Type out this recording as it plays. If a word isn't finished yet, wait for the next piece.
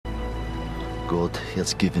God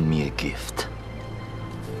has given me a gift.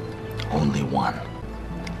 Only one.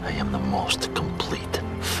 I am the most complete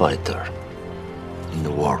fighter in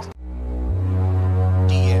the world.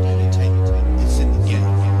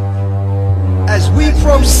 As we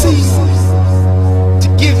proceed to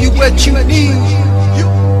give you what you need,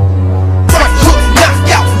 right hook, knock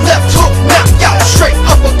out, left hook, knock out, straight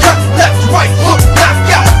uppercut, left, right hook, knock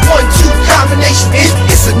out, 1-2 combination,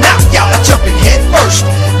 it's a knockout, jumping head first,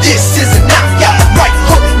 this is a knockout, right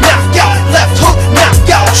hook, knock out, left hook, knock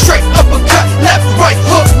out, straight uppercut, left, right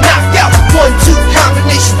hook, knock out, 1-2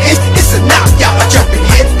 combination, it's a knockout, jumping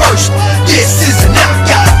head first, this is a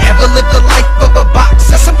knockout. Ever lived the life of a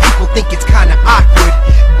boxer? Some people think it's kinda awkward,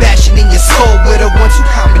 bashing in your soul with a 1-2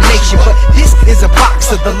 combination, but this is a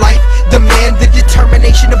boxer, the life, the man, the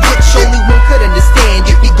determination of which only one could understand.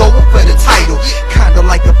 If you going for the title, kinda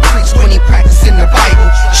like a priest when he practicing the Bible.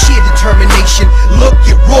 Sheer determination, look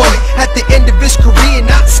at Roy, at the end of his career,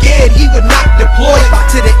 not scared, he would not deploy. Fought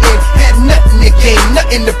to the end, had nothing to gain,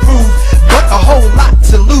 nothing to prove, but a whole lot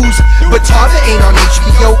to lose. But Tarver ain't on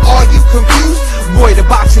HBO, are you confused? Roy the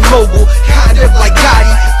boxing mogul, kind of like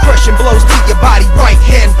Gotti, crushing blows to your body, right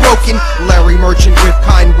hand broken. Larry Merchant with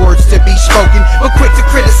kind words to be spoken, but quick to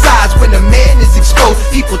criticize when a man is exposed.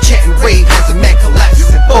 People chanting rave as a man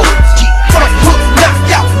collapses and folds. Right hook,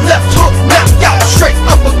 knock out, left hook, knock out, straight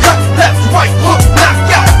uppercut, left, right hook,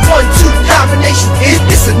 knock out, 1-2 combination,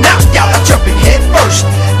 it's a knockout, jumping head first,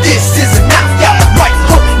 this is a knockout, right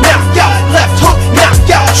hook, knock out, left hook, knock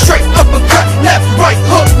out, straight uppercut, left, right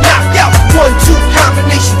hook, knock out, 1-2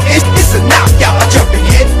 combination, it's a knockout, jumping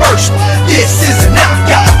head first, this is a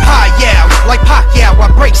knockout. Hi-yow, like Pacquiao, I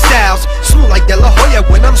break styles, smooth like De La Hoya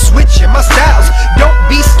when I'm switching my styles. Don't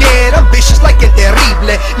be scared, I'm vicious like El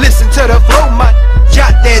Terrible. Listen to the flow, my ya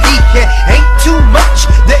te dije, ain't too much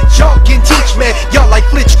that y'all can teach, man. Y'all like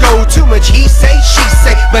Klitschko, too much he say, she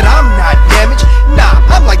say, but I'm not damaged, nah,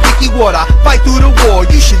 I'm like Ricky Water, fight through the war,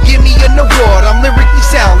 you should give me an award. I'm lyrically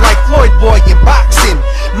sound like Floyd Boy in boxing,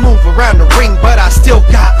 move around the ring, but I still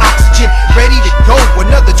got oxygen, ready to go,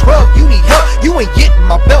 another 12, you need help, you ain't getting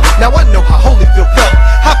my belt, now I know how Holyfield felt,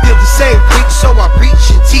 I feel the same preach, so I preach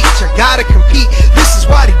and teach, I gotta compete, this is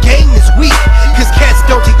why the game is weak, cause cats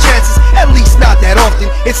don't take chances, at least not that often,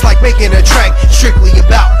 it's like making a track strictly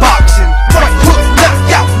about boxing. Right hook, knock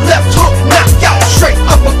out, left hook, knock out, straight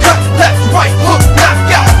uppercut, left, right hook, knock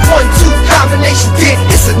out, 1-2 combination,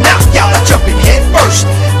 it's a knockout, jumping head first,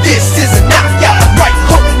 this is a knockout, right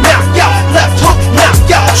hook, knock out, left hook, knock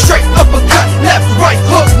out, straight uppercut, left, right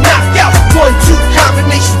hook, knock out, 1-2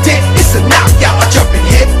 combination, it's a knockout, jumping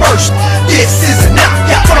head first, this is a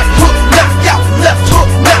knockout, right hook, knock out, left hook,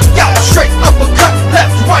 knock out, straight uppercut,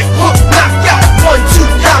 left, right hook, knock out, 1-2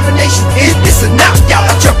 combination, it's a knockout,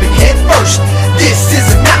 jumping head first, this is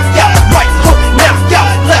a knockout, right hook, knock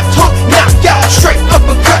out, left hook, knock out, straight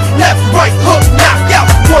uppercut, left, right hook, knock out,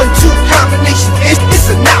 1-2 combination, it's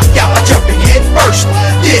a knockout, jumping head first,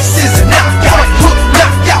 this is a knockout, right hook,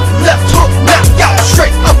 knock out, left hook, knock out,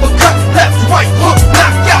 straight uppercut, left, right hook,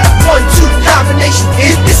 knock out, 1-2 combination,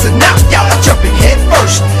 it's a knockout, jumping head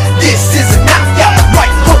first, this is a knockout,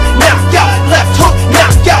 right hook, knock out, left hook,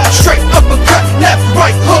 knock out, straight uppercut, left,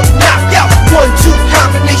 right hook, knock out, 1-2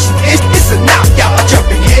 combination, it's a knockout,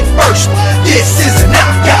 jumping head first, this is a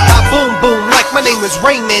knockout. I boom boom like my name is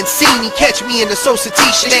Ray Mancini, catch me in the Sosa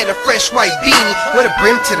t-shirt and a fresh white beanie, with a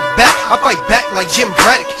brim to the back, I fight back like Jim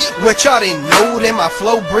Braddock, what y'all didn't know that my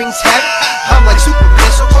flow brings havoc, I'm like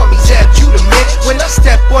Superman, so call me Jab Judah man, when I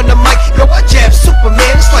step on the mic, yo I jab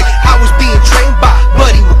Superman, it's like I was being trained by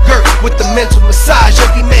Buddy McGirt, with the mental massage of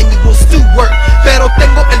Emmanuel Stewart, pero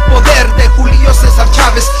tengo el poder de Julio Cesar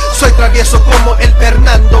Chavez, soy travieso como el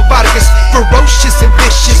Fernando Vargas, ferocious and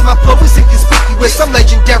vicious, my flow is inconspicuous, I'm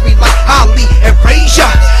legendary like Ali and Frazier,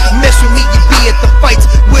 mess with me you be at the fights,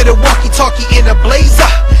 with a walkie-talkie in a blazer,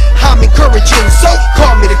 I'm encouraging, so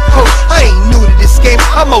call me the coach, I ain't new to this game,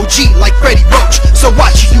 I'm OG like Freddie Roach,